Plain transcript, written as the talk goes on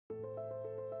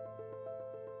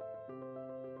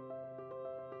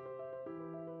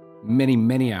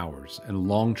Many hours and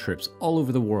long trips all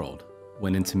over the world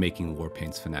went into making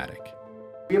Warpaints Fanatic.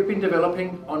 We have been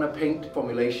developing on a paint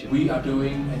formulation. We are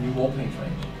doing a new wall paint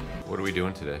range. What are we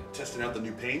doing today? Testing out the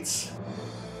new paints.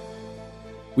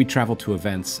 We traveled to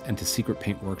events and to secret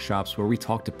paint workshops where we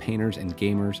talked to painters and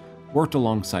gamers, worked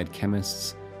alongside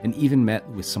chemists, and even met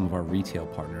with some of our retail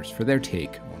partners for their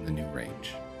take on the new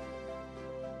range.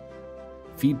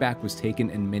 Feedback was taken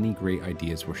and many great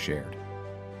ideas were shared.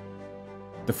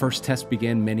 The first test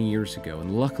began many years ago,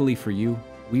 and luckily for you,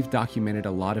 we've documented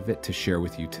a lot of it to share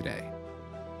with you today.